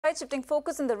Alright, shifting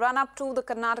focus in the run-up to the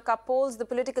Karnataka polls, the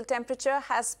political temperature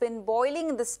has been boiling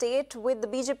in the state with the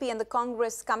BJP and the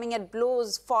Congress coming at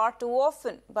blows far too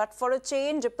often. But for a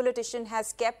change, a politician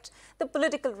has kept the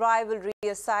political rivalry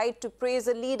aside to praise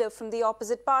a leader from the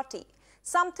opposite party.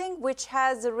 Something which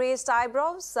has raised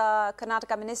eyebrows.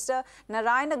 Karnataka Minister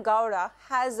Narayana Gowda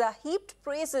has heaped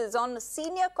praises on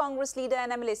senior Congress leader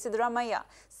and MLA Siddaramaiah,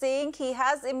 saying he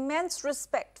has immense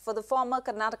respect for the former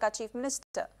Karnataka Chief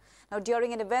Minister. Now,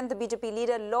 during an event, the BJP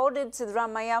leader lauded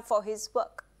Siddaramaiah for his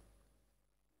work.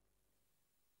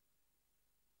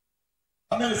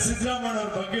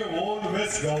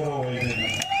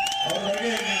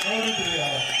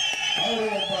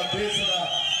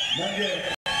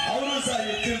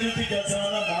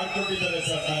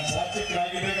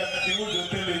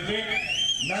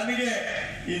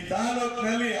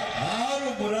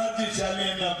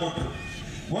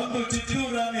 ಒಂದು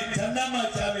ಚಿತ್ತೂರಾಣಿ ಚೆನ್ನಮ್ಮ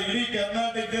ಶಾಲೆ ಇಡೀ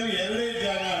ಕರ್ನಾಟಕದಲ್ಲಿ ಎರಡೇ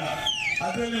ಜಾಗ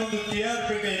ಅದರಲ್ಲಿ ಒಂದು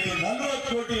ಟಿಆರ್ಪೇಟೆ ಇತ್ತು 40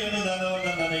 ಕೋಟಿ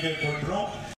ಅನುದಾನವನ್ನು ನನಗೆ ಕೊಟ್ಟರು.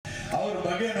 ಅವ್ರ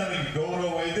ಬಗ್ಗೆ ನನಗೆ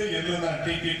ಗೌರವ ಇದೆ. ಎಲ್ಲೂ ನಾನು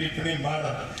ಟೀಕೆ ಟಿಪ್ಪಣಿ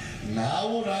ಮಾಡಲ್ಲ.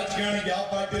 ನಾವು ರಾಜಕಾರಣಿಗೆ ಯಾವ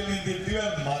ಪಾರ್ಟಿಯಲ್ಲಿ ನಿಂತಿರ್ತೀವಿ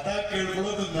ಅದು ಮತ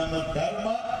ಕೇಳ್ಕೊಳ್ಳೋದು ನಮ್ಮ ಧರ್ಮ.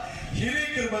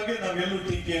 ಹಿರಿಯರ ಬಗ್ಗೆ ನಾವೆಲ್ಲೂ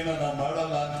ಟೀಕೆಯನ್ನು ನಾವು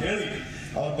ಮಾಡಲ್ಲ ಅಂತ ಹೇಳಿ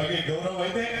ಅವ್ರ ಬಗ್ಗೆ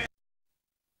ಗೌರವ ಇದೆ.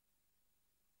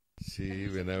 See,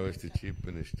 when I was the Chief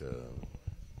Minister,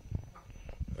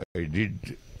 I did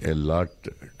a lot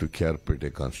to Karnataka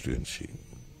constituency.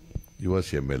 He was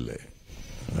MLA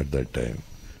at that time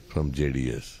from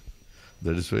JDS.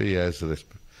 That is why he has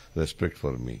respect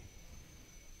for me.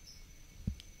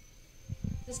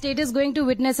 The state is going to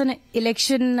witness an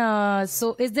election, so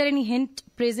is there any hint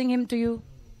praising him to you?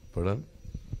 Pardon?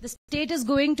 The state is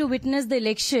going to witness the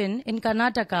election in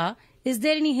Karnataka. Is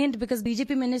there any hint, because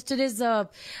BJP minister is,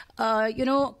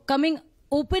 coming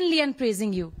openly and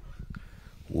praising you?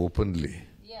 Openly?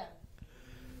 Yeah.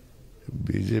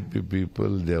 BJP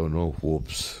people, they have no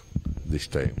hopes this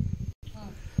time.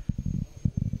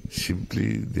 Simply,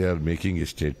 they are making a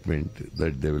statement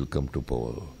that they will come to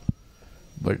power.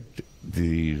 But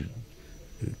the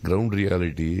ground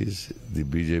reality is the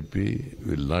BJP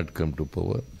will not come to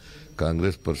power.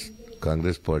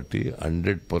 Congress party,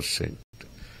 100%.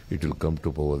 It will come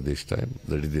to power this time.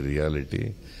 That is the reality.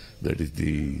 That is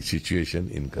the situation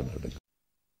in Karnataka.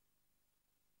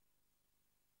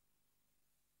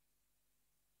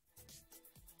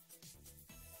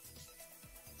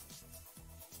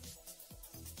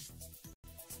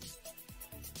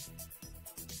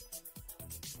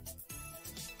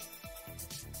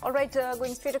 All right,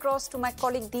 going straight across to my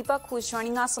colleague Deepak, who is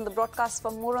joining us on the broadcast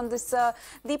for more on this.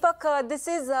 Deepak, this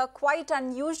is quite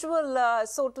unusual,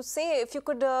 so to say. If you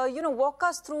could, walk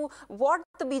us through what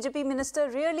the BJP minister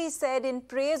really said in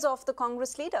praise of the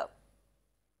Congress leader.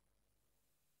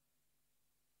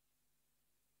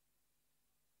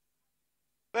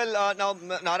 Well, now,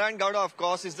 Narayana Gowda, of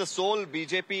course, is the sole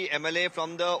BJP MLA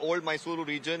from the old Mysuru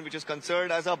region, which is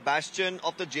considered as a bastion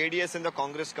of the JDS and the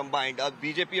Congress combined.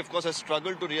 BJP, of course, has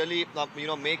struggled to really,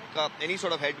 make any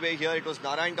sort of headway here. It was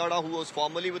Narayana Gowda who was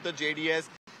formerly with the JDS.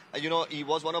 He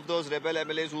was one of those rebel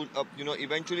MLAs who,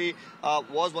 eventually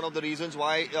was one of the reasons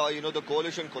why, the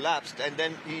coalition collapsed. And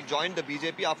then he joined the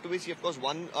BJP, after which he, of course,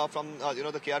 won from,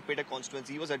 the Karnataka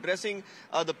constituency. He was addressing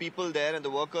the people there and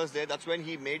the workers there. That's when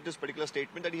he made this particular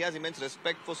statement that he has immense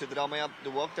respect for Siddaramaiah,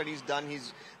 the work that he's done.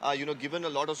 He's, given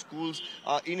a lot of schools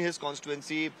in his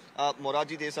constituency,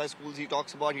 Moraji Desai schools he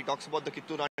talks about the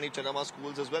Kitturani Chennamma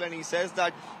schools as well. And he says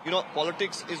that,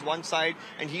 politics is one side,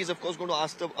 and he's, of course, going to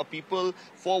ask the people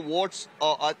for votes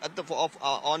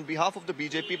on behalf of the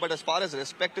BJP, but as far as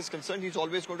respect is concerned, he's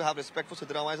always going to have respect for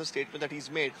Siddaramaiah as a statement that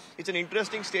he's made. It's an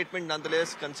interesting statement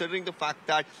nonetheless, considering the fact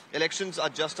that elections are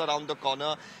just around the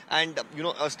corner, and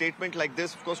a statement like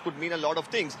this, of course, could mean a lot of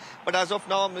things. But as of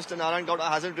now, Mr. Narayana Gowda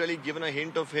hasn't really given a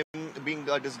hint of him being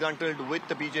disgruntled with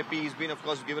the BJP. He's been, of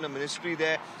course, given a ministry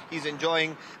there. He's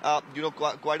enjoying,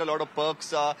 quite a lot of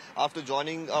perks after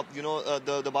joining,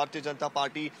 the Bharatiya Janata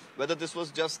Party. Whether this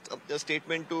was just a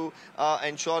statement to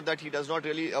ensure that he does not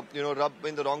really, rub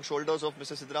in the wrong shoulders of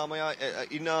Mr.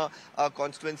 Siddaramaiah in a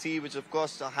constituency which, of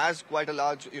course, has quite a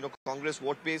large, Congress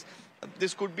vote base.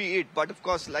 This could be it. But, of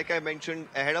course, like I mentioned,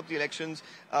 ahead of the elections,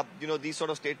 these sort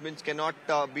of statements cannot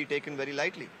be taken very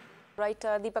lightly. Right,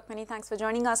 Deepak, many thanks for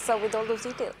joining us with all those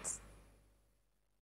details.